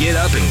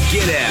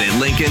Get at it,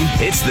 Lincoln.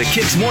 It's the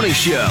Kicks Morning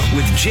Show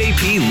with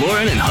JP,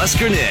 Lauren, and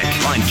Husker Nick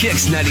on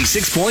Kicks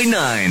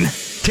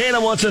 96.9.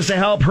 Tatum wants us to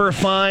help her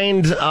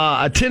find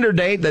a Tinder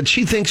date that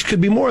she thinks could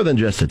be more than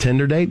just a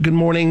Tinder date. Good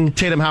morning,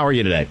 Tatum. How are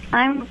you today?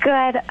 I'm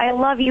good. I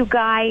love you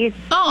guys.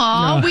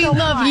 Aw, we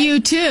love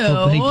you too.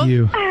 Oh, thank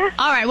you.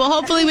 All right, well,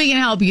 hopefully we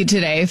can help you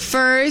today.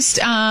 First,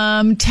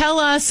 tell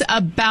us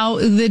about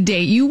the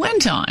date you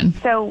went on.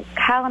 So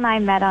Kyle and I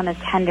met on a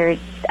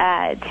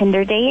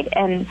Tinder date,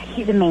 and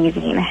he's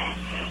amazing.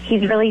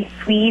 He's really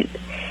sweet,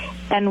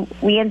 and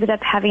we ended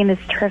up having this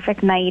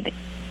terrific night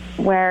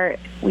where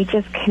we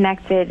just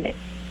connected,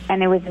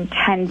 and it was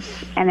intense,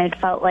 and it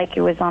felt like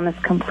it was on this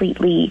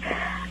completely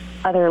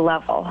other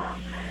level.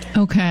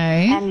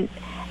 Okay. And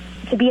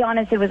to be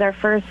honest, it was our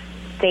first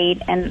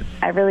date, and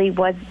I really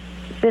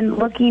been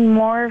looking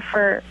more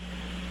for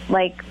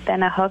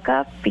than a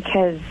hookup,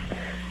 because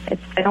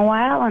it's been a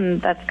while,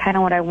 and that's kind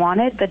of what I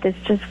wanted, but this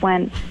just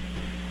went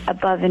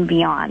above and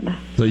beyond.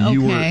 So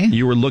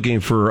you were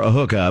looking for a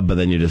hookup, but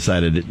then you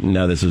decided,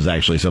 no, this is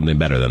actually something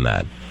better than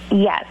that.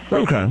 Yes.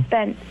 Okay. We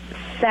spent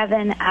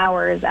 7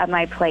 hours at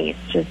my place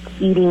just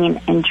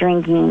eating and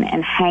drinking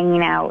and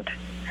hanging out.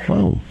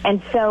 Whoa.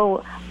 And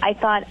so I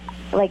thought,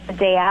 the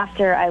day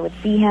after, I would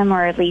see him,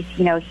 or at least,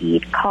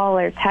 he'd call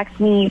or text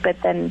me, but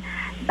then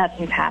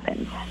nothing's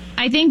happened.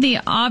 I think the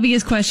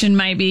obvious question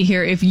might be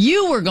here, if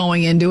you were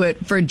going into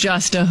it for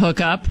just a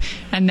hookup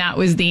and that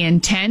was the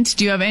intent,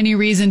 do you have any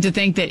reason to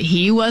think that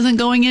he wasn't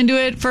going into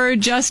it for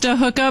just a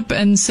hookup,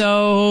 and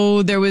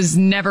so there was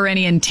never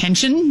any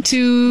intention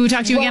to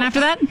talk to you again after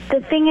that?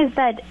 The thing is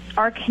that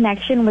our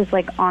connection was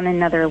on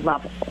another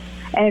level,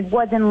 and it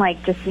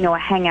wasn't just a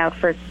hangout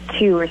for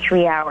 2 or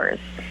 3 hours.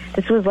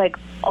 This was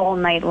all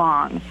night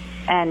long,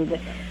 and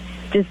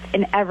just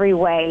in every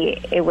way,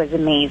 it was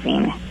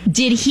amazing.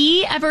 Did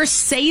he ever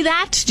say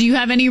that? Do you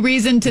have any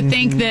reason to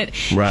think that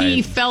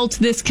he felt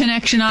this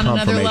connection on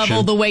another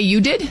level the way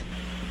you did?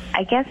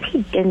 I guess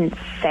he didn't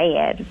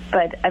say it,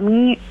 but I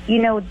mean,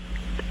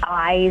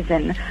 eyes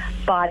and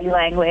body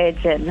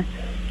language and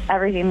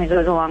everything that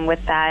goes along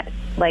with that,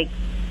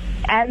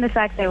 and the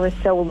fact that it was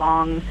so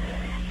long,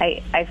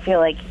 I feel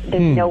like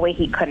there's no way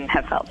he couldn't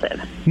have felt it.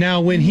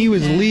 Now, when he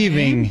was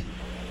leaving,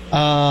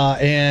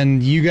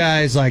 and you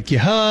guys, you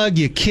hug,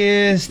 you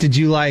kiss, did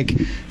you,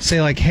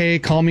 say, hey,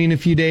 call me in a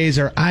few days,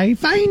 or I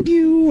find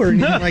you, or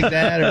anything like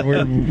that,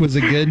 or was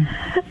it good?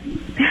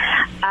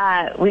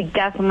 We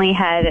definitely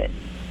had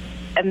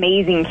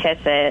amazing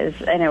kisses,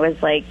 and it was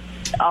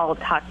I'll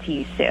talk to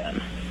you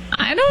soon.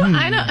 I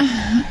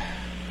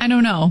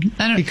don't know.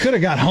 He could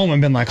have got home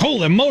and been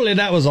holy moly,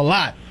 that was a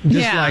lot.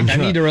 Just I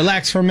need to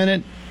relax for a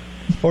minute.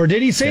 Or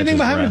did he say anything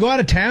about having to go out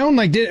of town?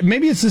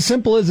 Maybe it's as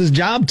simple as his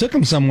job took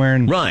him somewhere,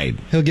 and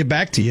he'll get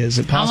back to you. Is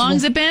it possible? How long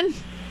has it been?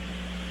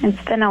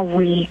 It's been a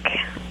week,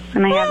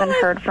 and I haven't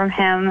heard from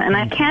him, and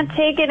I can't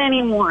take it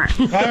anymore.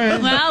 All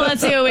right. Well,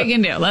 let's see what we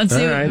can do. Let's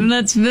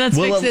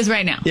fix this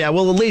right now. Yeah,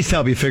 we'll at least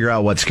help you figure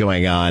out what's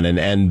going on.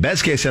 And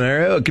best case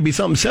scenario, it could be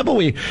something simple.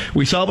 We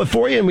solve it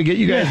for you, and we get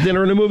you guys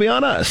dinner and a movie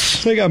on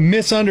us. It's a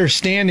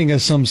misunderstanding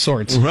of some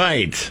sorts.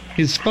 Right.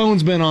 His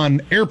phone's been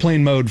on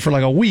airplane mode for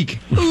a week.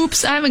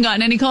 Oops, I haven't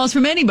gotten any calls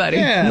from anybody.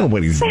 Yeah.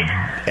 Nobody's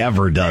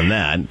ever done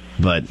that,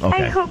 but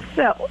okay. I hope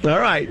so. All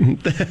right.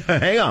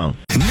 Hang on.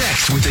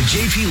 Next with the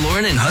JP,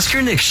 Lauren, and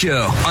Husker Nick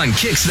Show on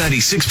Kicks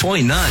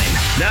 96.9.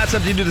 Now it's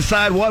up to you to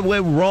decide what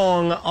went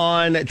wrong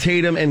on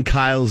Tatum and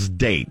Kyle's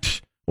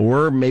date.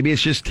 Or maybe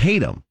it's just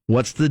Tatum.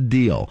 What's the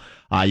deal?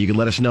 You can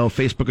let us know.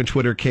 Facebook and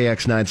Twitter,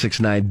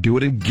 KX969. Do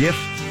it in GIF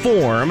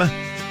form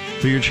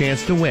for your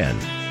chance to win.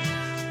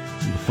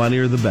 The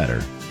funnier, the better.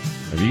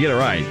 If you get it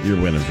right,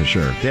 you're winning for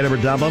sure. Tatum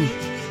or Dump 'em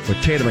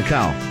with Tatum and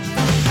Kyle.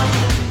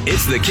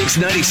 It's the Kicks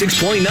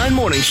 96.9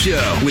 Morning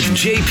Show with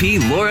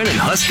JP, Lauren, and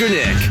Husker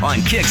Nick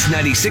on Kicks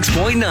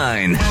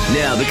 96.9.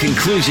 Now the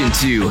conclusion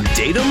to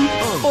Date 'em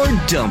or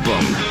Dump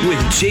 'em with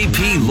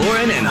JP,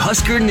 Lauren, and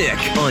Husker Nick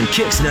on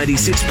Kicks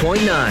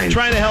 96.9.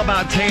 Trying to help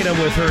out Tatum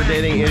with her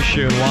dating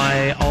issue and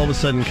why all of a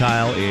sudden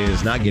Kyle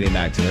is not getting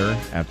back to her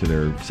after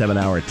their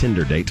 7-hour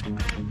Tinder date.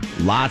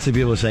 Lots of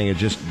people are saying it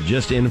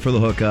just in for the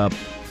hookup.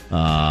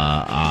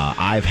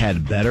 I've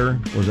had better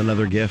was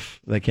another GIF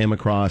that came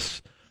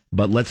across.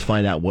 But let's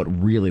find out what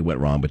really went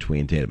wrong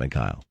between Tatum and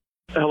Kyle.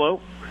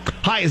 Hello?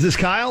 Hi, is this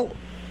Kyle?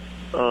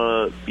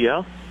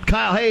 Yeah.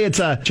 Kyle, hey, it's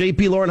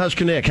JP, Lauren,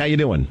 Husker Nick. How you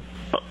doing?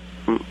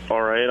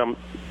 All right.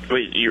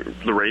 Wait, you're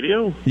the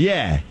radio?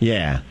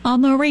 Yeah.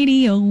 On the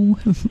radio.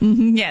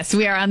 Yes,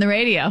 we are on the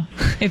radio,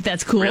 if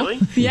that's cool. Really?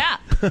 Yeah.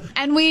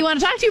 And we want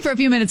to talk to you for a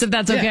few minutes, if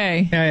that's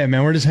okay. Yeah,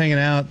 man. We're just hanging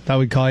out. Thought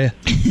we'd call you.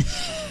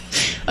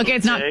 Okay,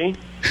 it's not... Hey.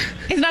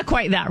 It's not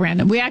quite that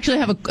random. We actually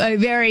have a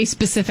very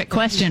specific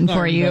question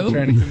for you. I'm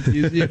trying to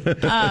confuse you.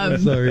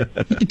 Sorry.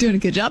 You're doing a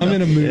good job. I'm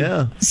in a mood.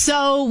 Yeah.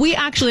 So we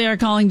actually are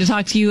calling to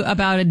talk to you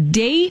about a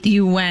date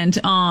you went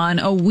on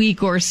a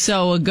week or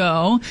so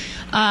ago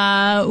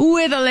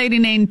with a lady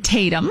named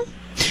Tatum.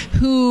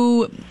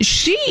 who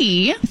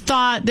she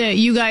thought that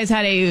you guys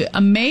had a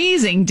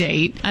amazing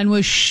date and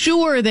was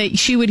sure that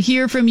she would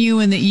hear from you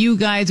and that you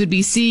guys would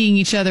be seeing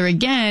each other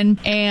again.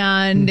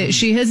 And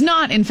she has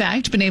not, in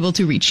fact, been able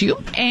to reach you.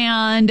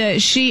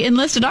 And she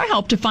enlisted our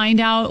help to find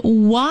out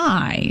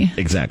why.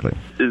 Exactly.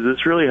 Is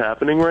this really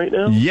happening right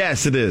now?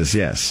 Yes, it is.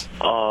 Yes.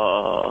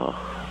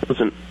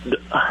 Listen,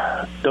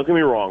 don't get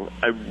me wrong.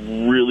 I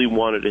really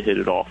wanted to hit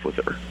it off with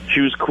her.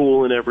 She was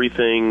cool and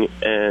everything,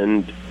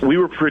 and we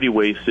were pretty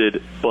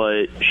wasted,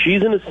 but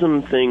she's into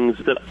some things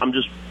that I'm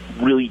just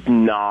really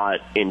not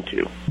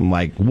into.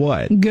 Like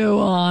what? Go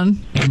on.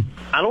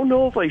 I don't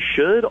know if I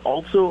should.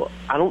 Also,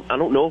 I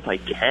don't know if I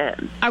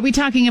can. Are we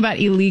talking about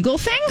illegal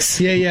things?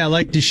 Yeah.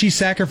 Like, does she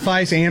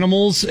sacrifice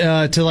animals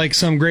to like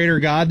some greater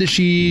god that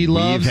she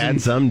loves? We've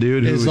had some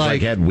dude who is was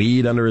like had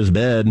weed under his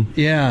bed.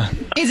 Yeah.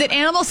 Is it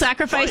animal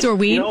sacrifice or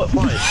weed? You know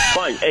what?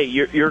 Fine. Hey,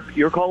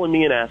 you're calling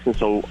me and asking,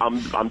 so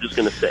I'm just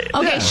gonna say it.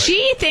 Okay,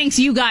 she thinks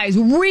you guys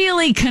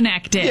really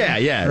connected.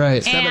 Yeah.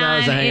 Right. 7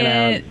 hours of hanging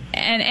out.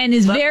 And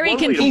is very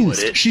one way to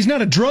confused. put it. She's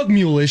not a drug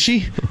mule, is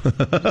she?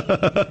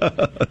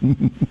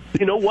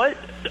 You know what?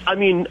 I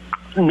mean,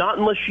 not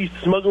unless she's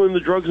smuggling the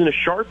drugs in a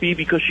Sharpie,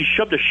 because she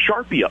shoved a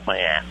Sharpie up my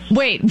ass.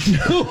 Wait.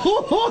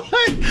 Oh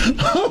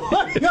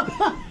my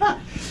God.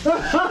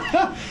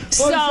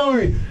 So,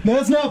 sorry.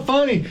 That's not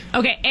funny.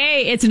 okay,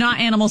 A, it's not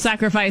animal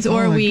sacrifice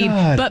or Oh my weed.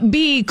 God. But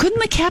B, couldn't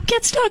the cap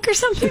get stuck or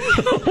something?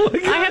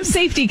 I have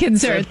safety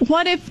concerns.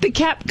 What if the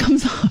cap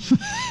comes off?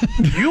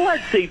 You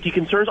had safety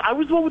concerns. I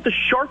was the one with the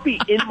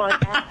Sharpie in my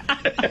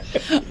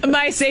ass.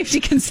 My safety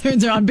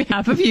concerns are on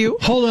behalf of you.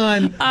 Hold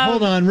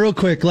on, real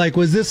quick. Like,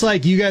 was this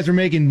like you guys were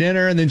making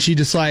dinner and then she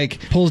just like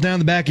pulls down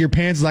the back of your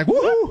pants and is like,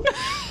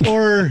 woohoo?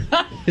 Or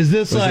is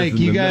this like in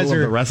you the guys middle of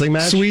are the wrestling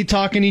match? sweet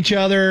talking each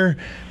other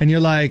and you're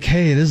like,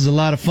 hey, this is a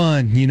lot of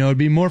fun. You know, it'd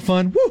be more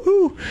fun.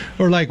 Woohoo!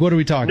 Or like, what are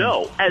we talking?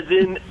 No, as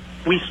in,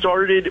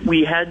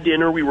 we had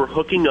dinner, we were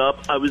hooking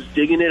up, I was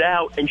digging it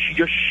out, and she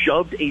just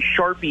shoved a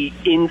Sharpie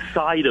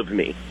inside of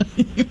me.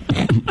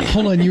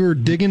 Hold on, you were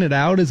digging it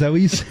out? Is that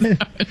what you said?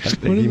 I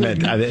think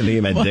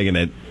he meant digging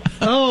it.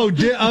 Oh,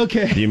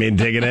 okay. Do you mean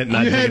digging it,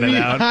 not You had digging me-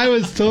 it out? I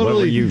was totally What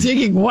were you?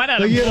 Digging what out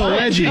Like, of you had a what?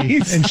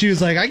 wedgie, and she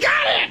was like, I got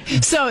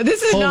it! So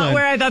this is Hold not on.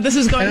 where I thought this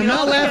was going. And I'm at not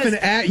all, laughing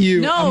because- at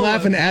you. No. I'm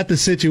laughing at the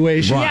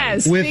situation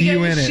Yes, with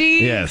you in because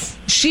it. Yes.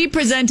 She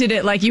presented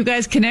it like you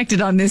guys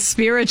connected on this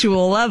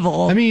spiritual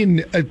level. I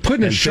mean,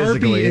 putting a And Sharpie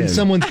physically in in.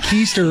 someone's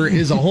keister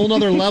is a whole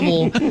nother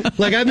level.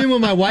 Like, I've been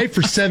with my wife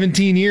for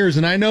 17 years,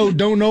 and I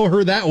don't know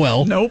her that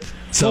well. Nope.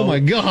 Oh, my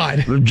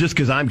God. Just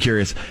because I'm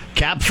curious,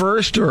 cap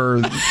first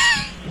or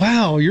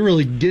Wow, you're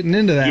really getting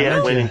into that, Yeah, I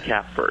aren't went you? in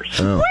cap first.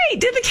 Wait,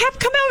 did the cap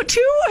come out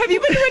too? Have you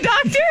been to a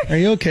doctor? Are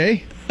you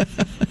okay?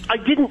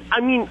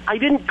 I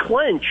didn't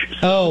clench.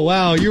 Oh,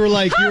 wow. You were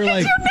like, How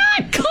did you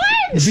not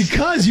clench?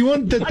 because you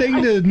want the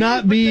thing to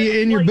not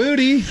be in your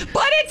booty.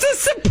 But it's a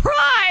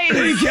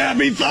surprise. can't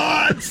be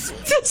thoughts?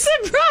 It's a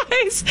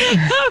surprise.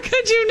 How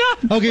could you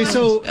not? Okay,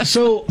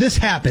 so this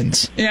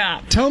happens.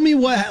 Yeah. Tell me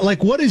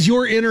what is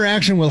your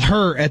interaction with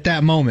her at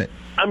that moment?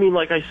 I mean,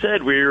 like I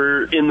said, we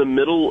were in the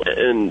middle,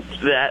 and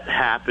that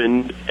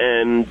happened,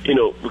 and,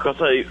 because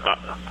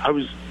I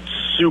was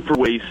super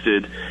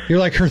wasted. You're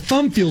like, her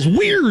thumb feels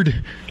weird.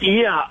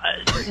 Yeah,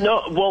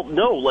 no,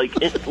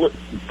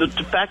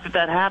 the fact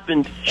that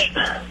happened,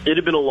 it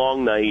had been a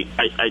long night.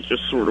 I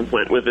just sort of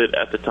went with it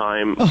at the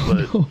time,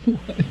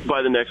 but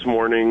by the next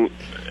morning,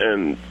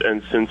 and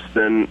since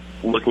then,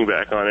 looking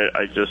back on it,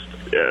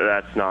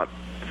 that's not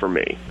for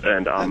me,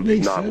 and I'm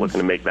makes not sense. looking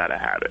to make that a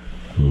habit.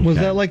 Was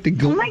that like the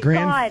my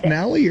grand God.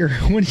 finale, or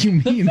what do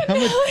you mean?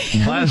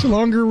 How much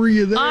longer were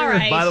you there? All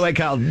right. By the way,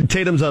 Kyle,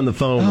 Tatum's on the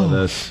phone with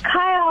us.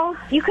 Kyle,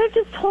 you could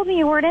have just told me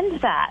you weren't into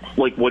that.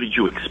 Like, what did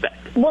you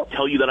expect? Well-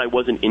 Tell you that I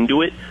wasn't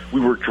into it?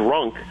 We were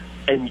drunk,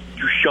 and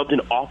you shoved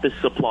an office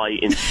supply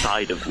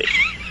inside of me.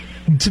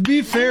 To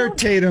be fair,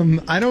 Tatum,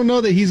 I don't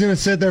know that he's going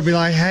to sit there and be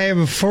like, hey,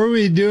 before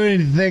we do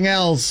anything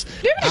else,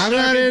 I'm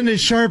not into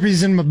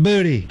Sharpies in my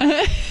booty.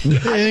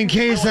 In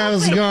case that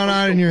was going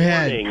on in your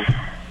head.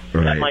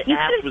 That my You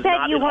ass could have was said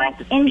not you an weren't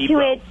Office into Depot,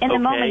 it in the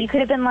okay? moment. You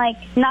could have been like,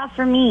 not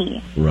for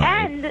me. Right.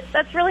 And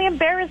that's really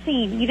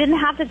embarrassing. You didn't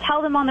have to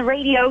tell them on the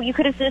radio. You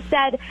could have just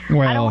said, I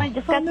Well- don't want to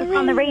discuss this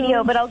on the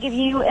radio, but I'll give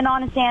you an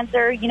honest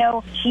answer.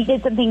 She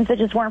did some things that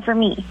just weren't for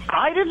me.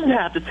 I didn't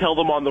have to tell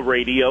them on the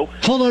radio.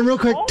 Hold on real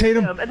quick, Call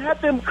Tatum. them and have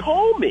them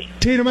call me.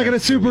 Tatum, I got a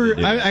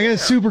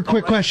super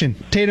quick question.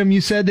 Tatum, you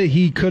said that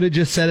he could have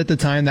just said at the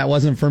time that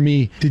wasn't for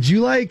me. Did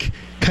you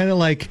kind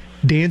of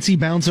Dancy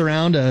bounce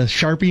around a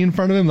Sharpie in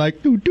front of him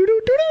like doo doo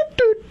doo doo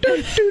doo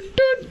doo doo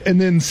doo, and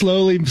then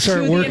slowly start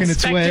Do the working its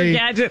Inspector way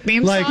Gadget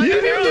theme like song.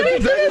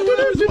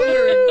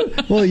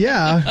 well,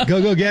 yeah,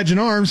 go Gadget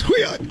arms.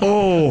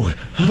 Oh,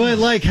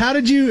 But how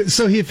did you?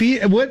 So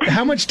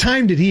how much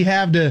time did he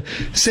have to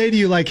say to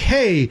you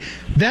hey,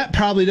 that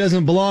probably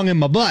doesn't belong in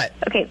my butt?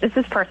 Okay, this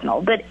is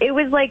personal, but it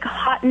was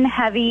hot and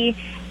heavy,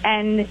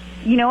 and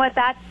you know what?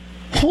 That's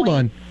Hold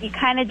on. You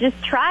kind of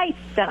just try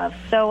stuff.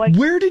 So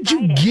Where did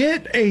you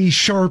get a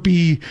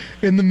Sharpie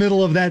in the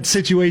middle of that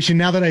situation,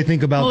 now that I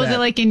think about Was that? it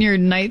like in your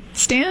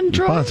nightstand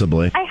drawer?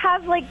 Possibly. I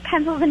have like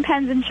pencils and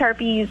pens and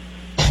Sharpies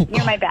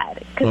near my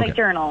bed because I Okay.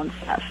 journal and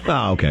stuff.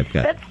 Oh, okay.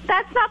 Got it.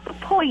 That's not the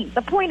point.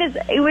 The point is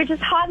it was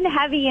just hot and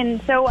heavy,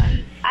 and so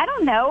I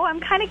don't know. I'm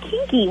kind of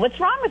kinky. What's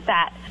wrong with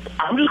that?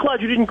 I'm just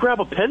glad you didn't grab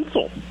a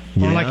pencil.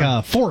 Or like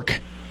a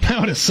fork. That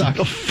would have sucked.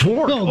 A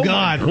fork. Oh, my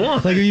God.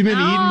 Like, have you been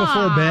eating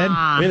before bed?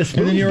 I mean, a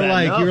And then you spoon's were bad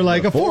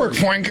like, enough, a fork.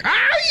 Foink.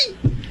 Aye!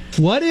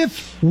 What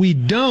if we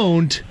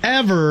don't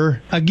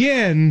ever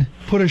again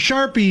put a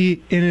Sharpie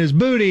in his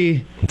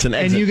booty, It's an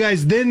and exit. you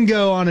guys then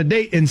go on a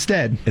date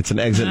instead? It's an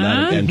exit, not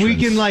an entrance. We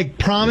can like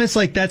promise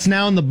like that's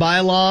now in the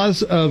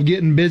bylaws of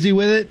getting busy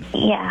with it.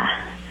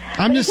 Yeah.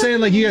 I'm just saying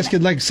like you guys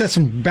could like set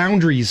some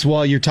boundaries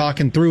while you're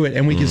talking through it,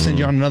 and we can send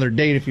you on another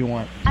date if you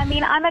want. I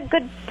mean, I'm a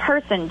good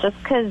person just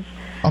because.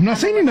 I'm not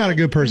saying you're not a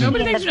good person.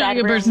 Nobody thinks you're not a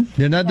good person.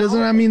 Then that does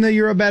not mean that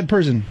you're a bad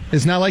person.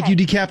 It's not like you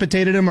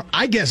decapitated him. Or,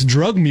 I guess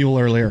drug mule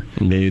earlier.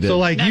 Yeah, you did. So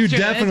like That's you true.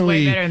 That's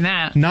definitely way better than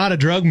that. not a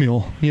drug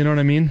mule. You know what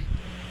I mean?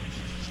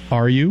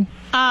 Are you?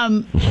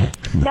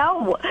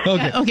 No.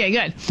 Okay. Okay,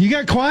 good. You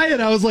got quiet.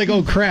 I was like,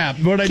 oh crap!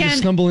 What did I just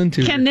stumble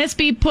into? Can this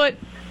be put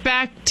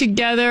back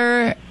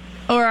together,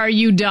 or are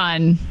you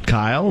done,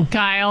 Kyle?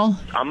 Kyle?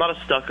 I'm not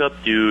a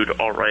stuck-up dude,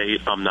 all right,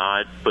 I'm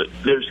not. But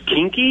there's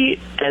kinky,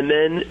 and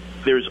then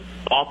there's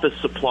office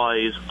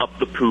supplies up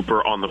the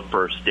pooper on the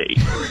first date.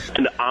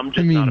 And I'm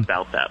just not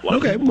about that life.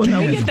 Okay, well,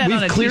 now we we've get that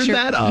on a cleared t-shirt?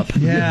 that up.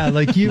 Yeah,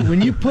 like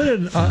when you put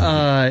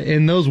it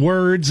in those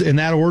words, in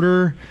that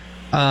order,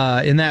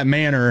 in that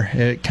manner,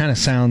 it kind of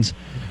sounds.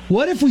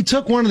 What if we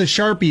took one of the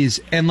Sharpies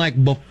and,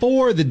 like,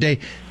 before the day,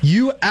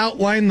 you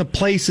outline the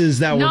places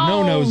that were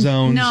no-no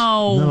zones?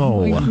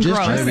 No. No, just Gross.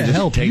 trying to Just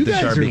help. take You the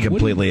guys Sharpie are-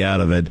 completely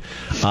out of it.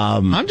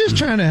 I'm just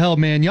trying to help,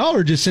 man. Y'all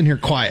are just sitting here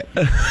quiet.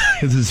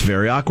 This is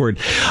very awkward.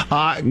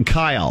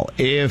 Kyle,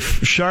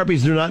 if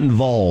Sharpies are not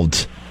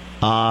involved,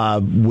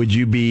 would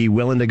you be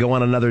willing to go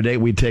on another date?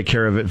 We'd take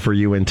care of it for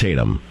you and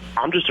Tatum.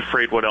 I'm just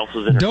afraid what else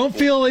is in her Don't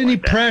feel any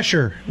like that.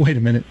 pressure. Wait a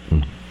minute.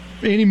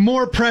 Any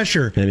more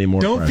pressure.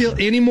 Don't feel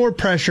any more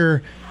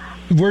pressure.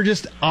 We're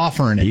just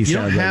offering it. You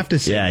don't have to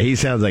say. Yeah, he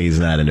sounds like he's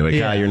not into it.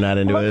 Yeah. Kyle, you're not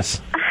into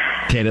this?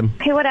 Tatum?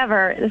 Okay,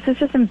 whatever. This is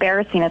just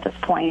embarrassing at this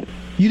point.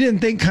 You didn't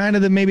think kind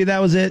of that maybe that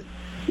was it?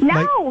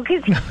 No,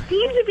 because he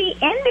seemed to be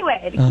into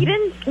it. He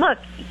didn't look.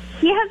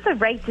 He has the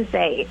right to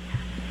say,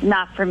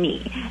 "Not for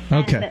me."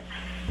 Okay. And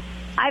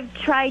I've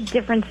tried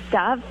different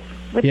stuff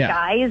with Yeah.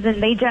 guys,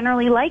 and they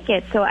generally like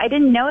it. So I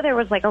didn't know there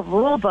was like a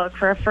rule book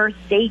for a first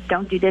date.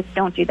 Don't do this.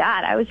 Don't do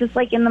that. I was just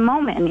like in the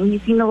moment, and he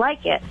seemed to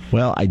like it.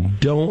 Well, I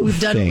don't We've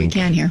done what we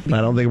can here.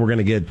 I don't think we're going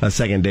to get a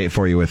second date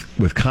for you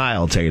with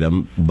Kyle,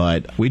 Tatum,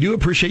 but we do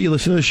appreciate you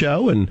listening to the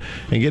show and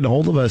getting a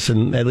hold of us,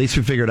 and at least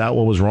we figured out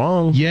what was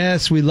wrong.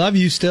 Yes, we love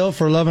you still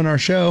for loving our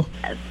show.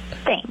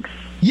 Thanks.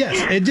 Yes,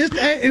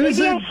 it was.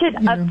 Maybe I should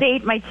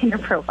update my Tinder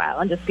profile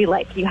and just be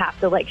like, you have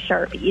to like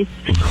Sharpies.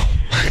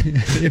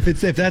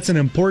 If that's an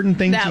important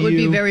thing That to would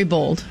you, be very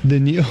bold.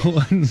 then you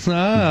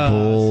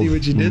see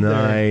what you did there.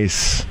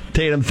 Nice.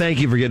 Tatum, thank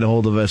you for getting a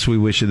hold of us. We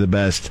wish you the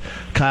best.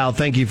 Kyle,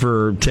 thank you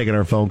for taking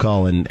our phone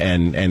call,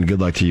 and good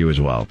luck to you as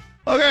well.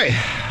 Okay.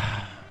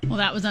 Well,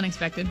 that was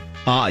unexpected.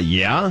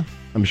 Yeah.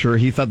 I'm sure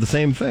he thought the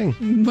same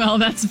thing. Well,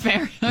 that's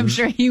fair. I'm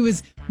sure he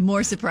was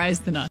more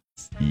surprised than us.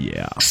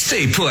 Yeah.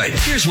 Stay put.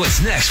 Here's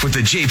what's next with the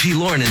JP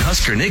Lauren and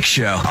Husker Nick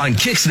show on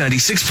Kix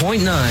 96.9.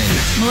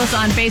 Melissa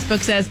on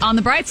Facebook says, on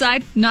the bright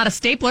side, not a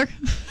stapler.